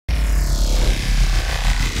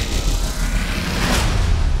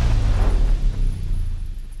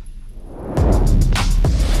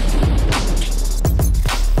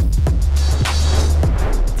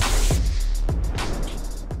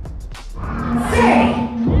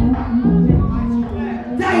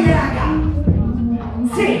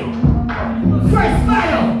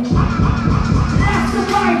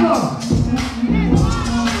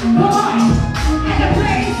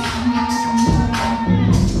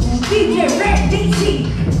Randytchik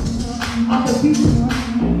on the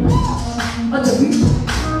beat,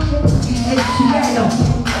 and CHILENO.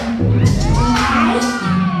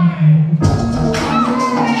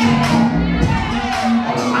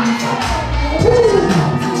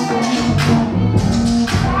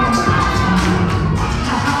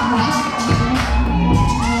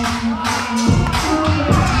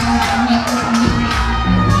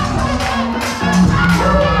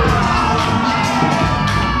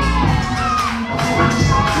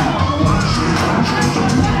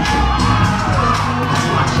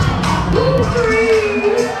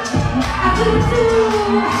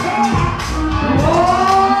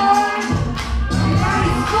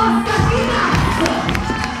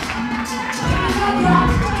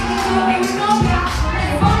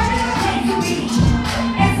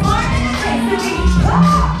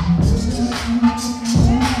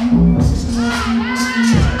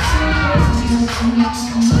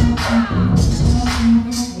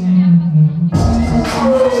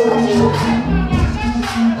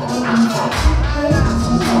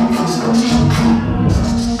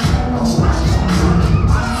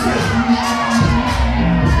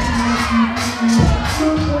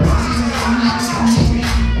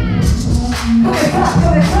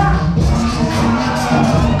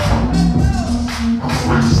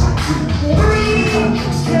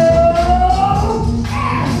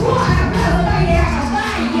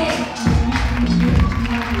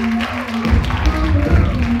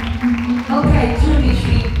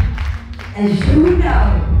 As you know,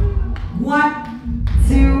 1,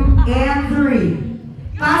 2, and 3.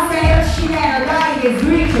 Passa aí o chinelo, dai,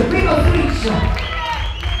 switch, primo switch.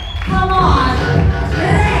 Come on,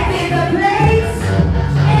 let in the place.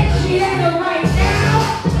 And CHILENO right now.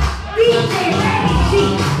 DJ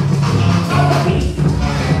Randytchik on the beat.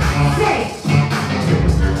 Say.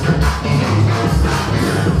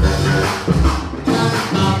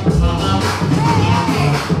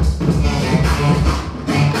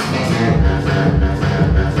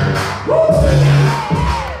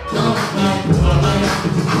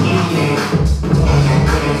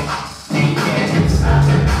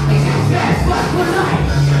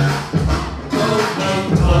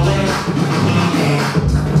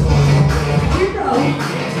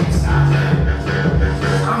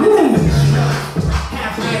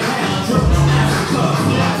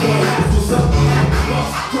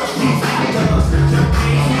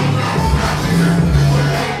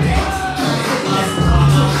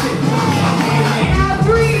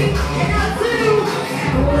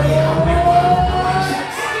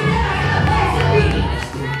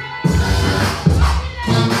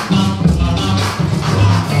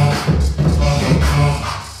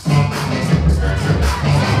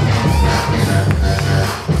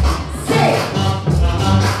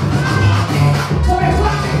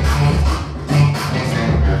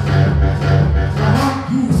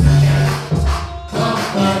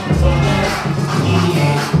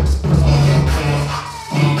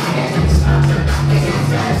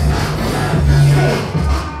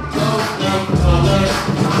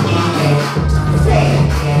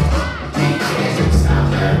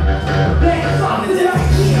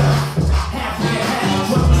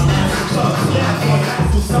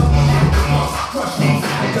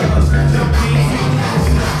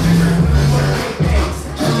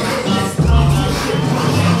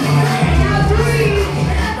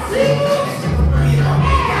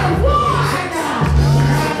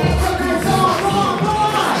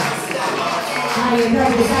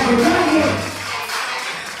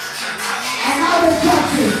 And all the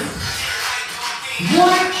judges.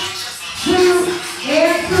 1, 2,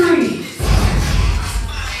 and 3.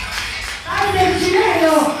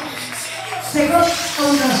 CHILENO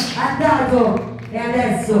secondo andato e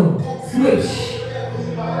adesso switch.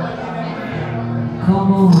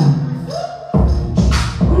 Come on.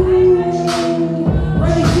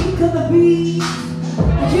 When you think of the beat,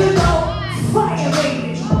 you know fire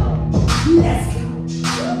baby. Let's go.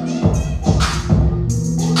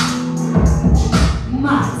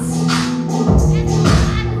 MARTZ.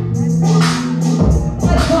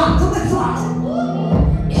 Come on.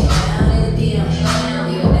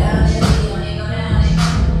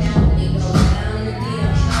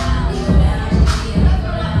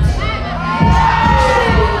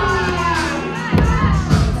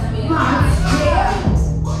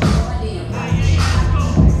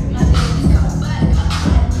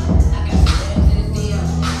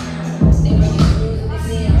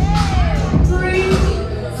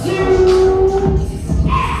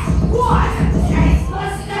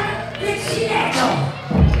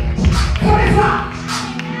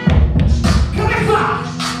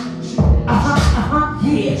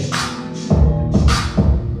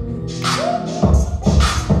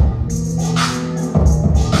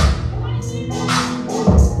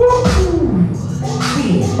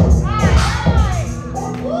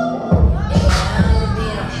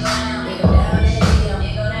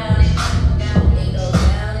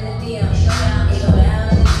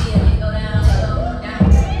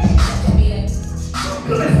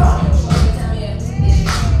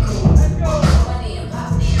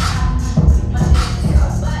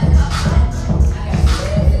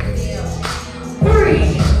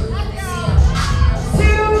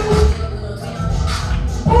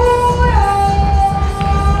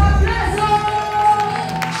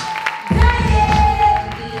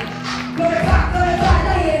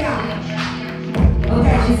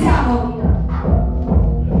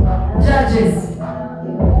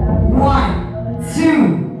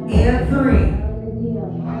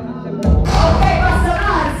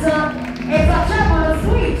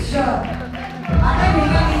 A me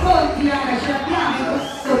veniamo i conti, raga, ce l'abbiamo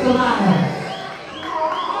sotto mano.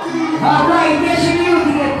 Ormai 10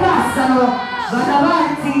 minuti che passano, vado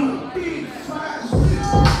avanti.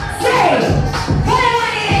 Sì! Con le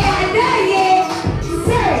mani nelle dai!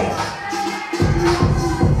 Sì!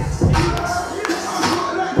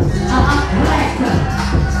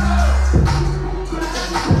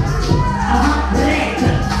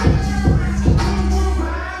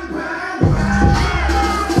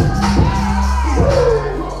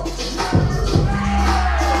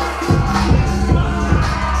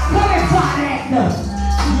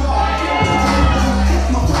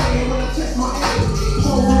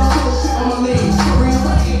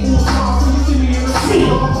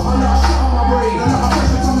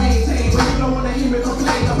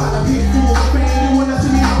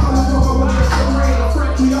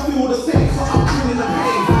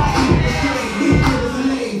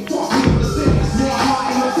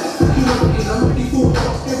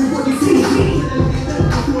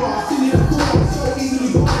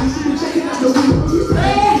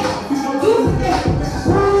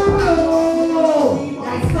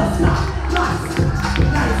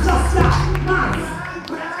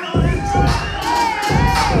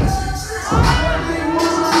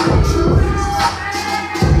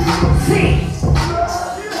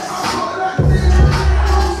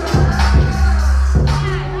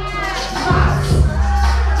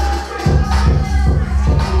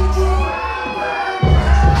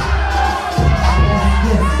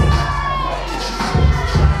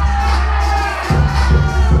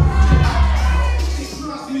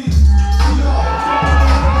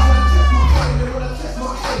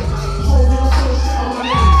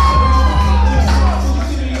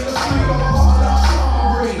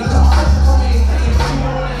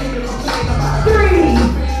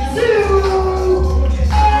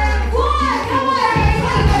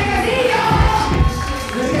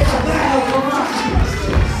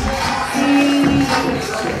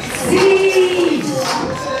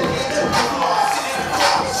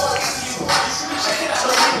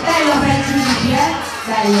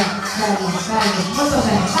 Molto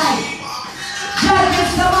bene, vai!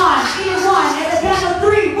 Judges, come on, in one, at the count of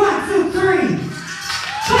 3, 1, 2, 3.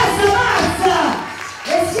 Questo MARTZ!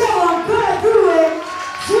 E siamo ancora due!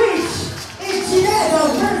 Switch e CHILENO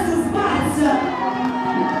versus MARTZ!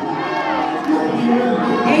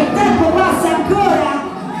 E il tempo passa ancora!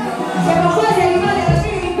 Siamo quasi arrivati alla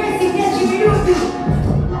fine di questi 10 minuti!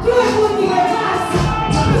 2 punti per MARTZ!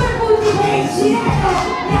 2 punti per il CHILENO!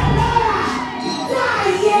 E allora, dai!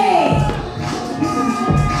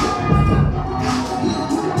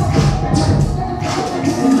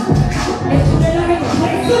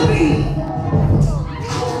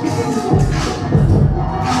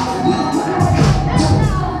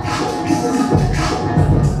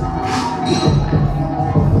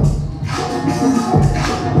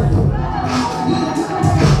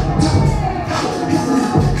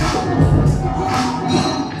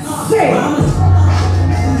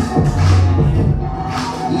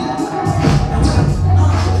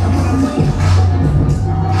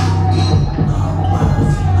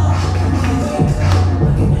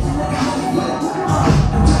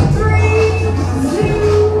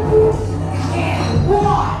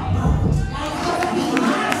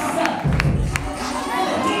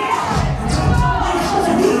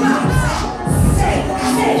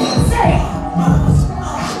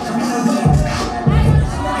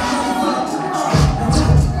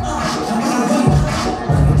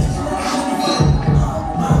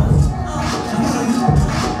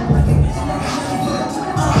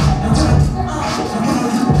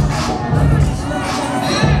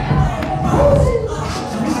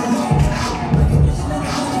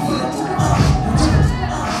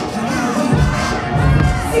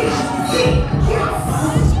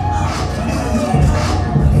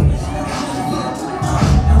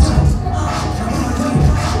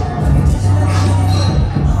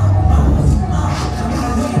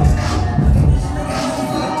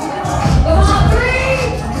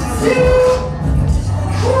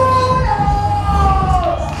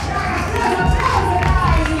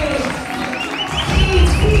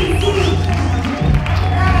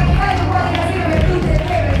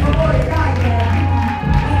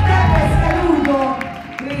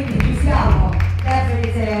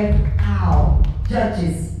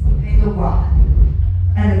 Judges, vedo qua.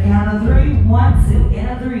 And the count of 3, 1, 2, and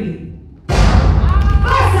a 3.